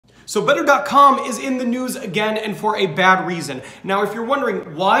So Better.com is in the news again, and for a bad reason. Now, if you're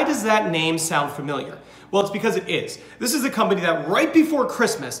wondering, why does that name sound familiar? Well, it's because it is. This is a company that right before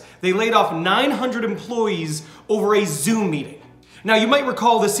Christmas, they laid off 900 employees over a Zoom meeting. Now, you might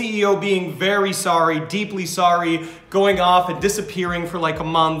recall the CEO being very sorry, deeply sorry, going off and disappearing for like a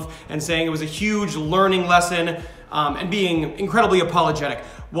month and saying it was a huge learning lesson and being incredibly apologetic.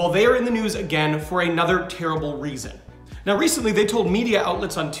 Well, they are in the news again for another terrible reason. Now, recently they told media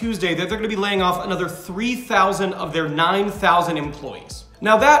outlets on Tuesday that they're going to be laying off another 3,000 of their 9,000 employees.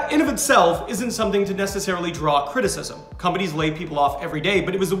 Now, that in of itself isn't something to necessarily draw criticism. Companies lay people off every day,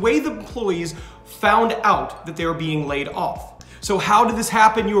 but it was the way the employees found out that they were being laid off. So how did this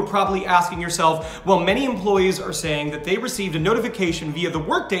happen? You were probably asking yourself. Well, many employees are saying that they received a notification via the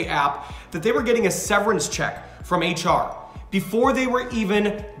Workday app that they were getting a severance check from HR before they were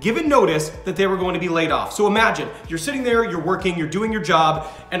even given notice that they were going to be laid off. So imagine, you're sitting there, you're working, you're doing your job,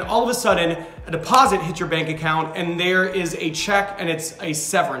 and all of a sudden, a deposit hits your bank account, and there is a check, and it's a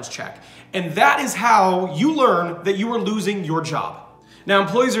severance check. And that is how you learn that you are losing your job. Now,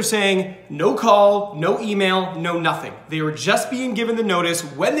 employees are saying no call, no email, no nothing. They were just being given the notice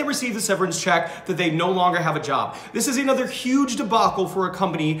when they received the severance check that they no longer have a job. This is another huge debacle for a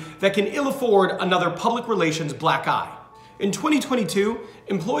company that can ill afford another public relations black eye. In 2022,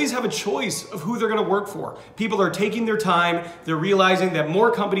 employees have a choice of who they're going to work for. People are taking their time. They're realizing that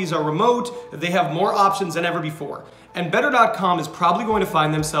more companies are remote, that they have more options than ever before. And Better.com is probably going to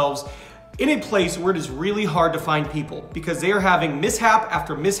find themselves in a place where it is really hard to find people because they are having mishap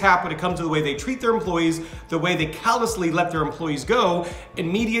after mishap when it comes to the way they treat their employees, the way they callously let their employees go,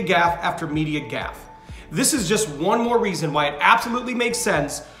 and media gaffe after media gaffe. This is just one more reason why it absolutely makes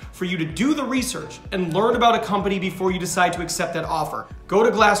sense for you to do the research and learn about a company before you decide to accept that offer. Go to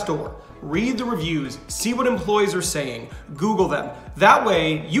Glassdoor, read the reviews, see what employees are saying, Google them. That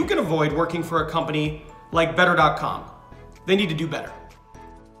way you can avoid working for a company like Better.com. They need to do better.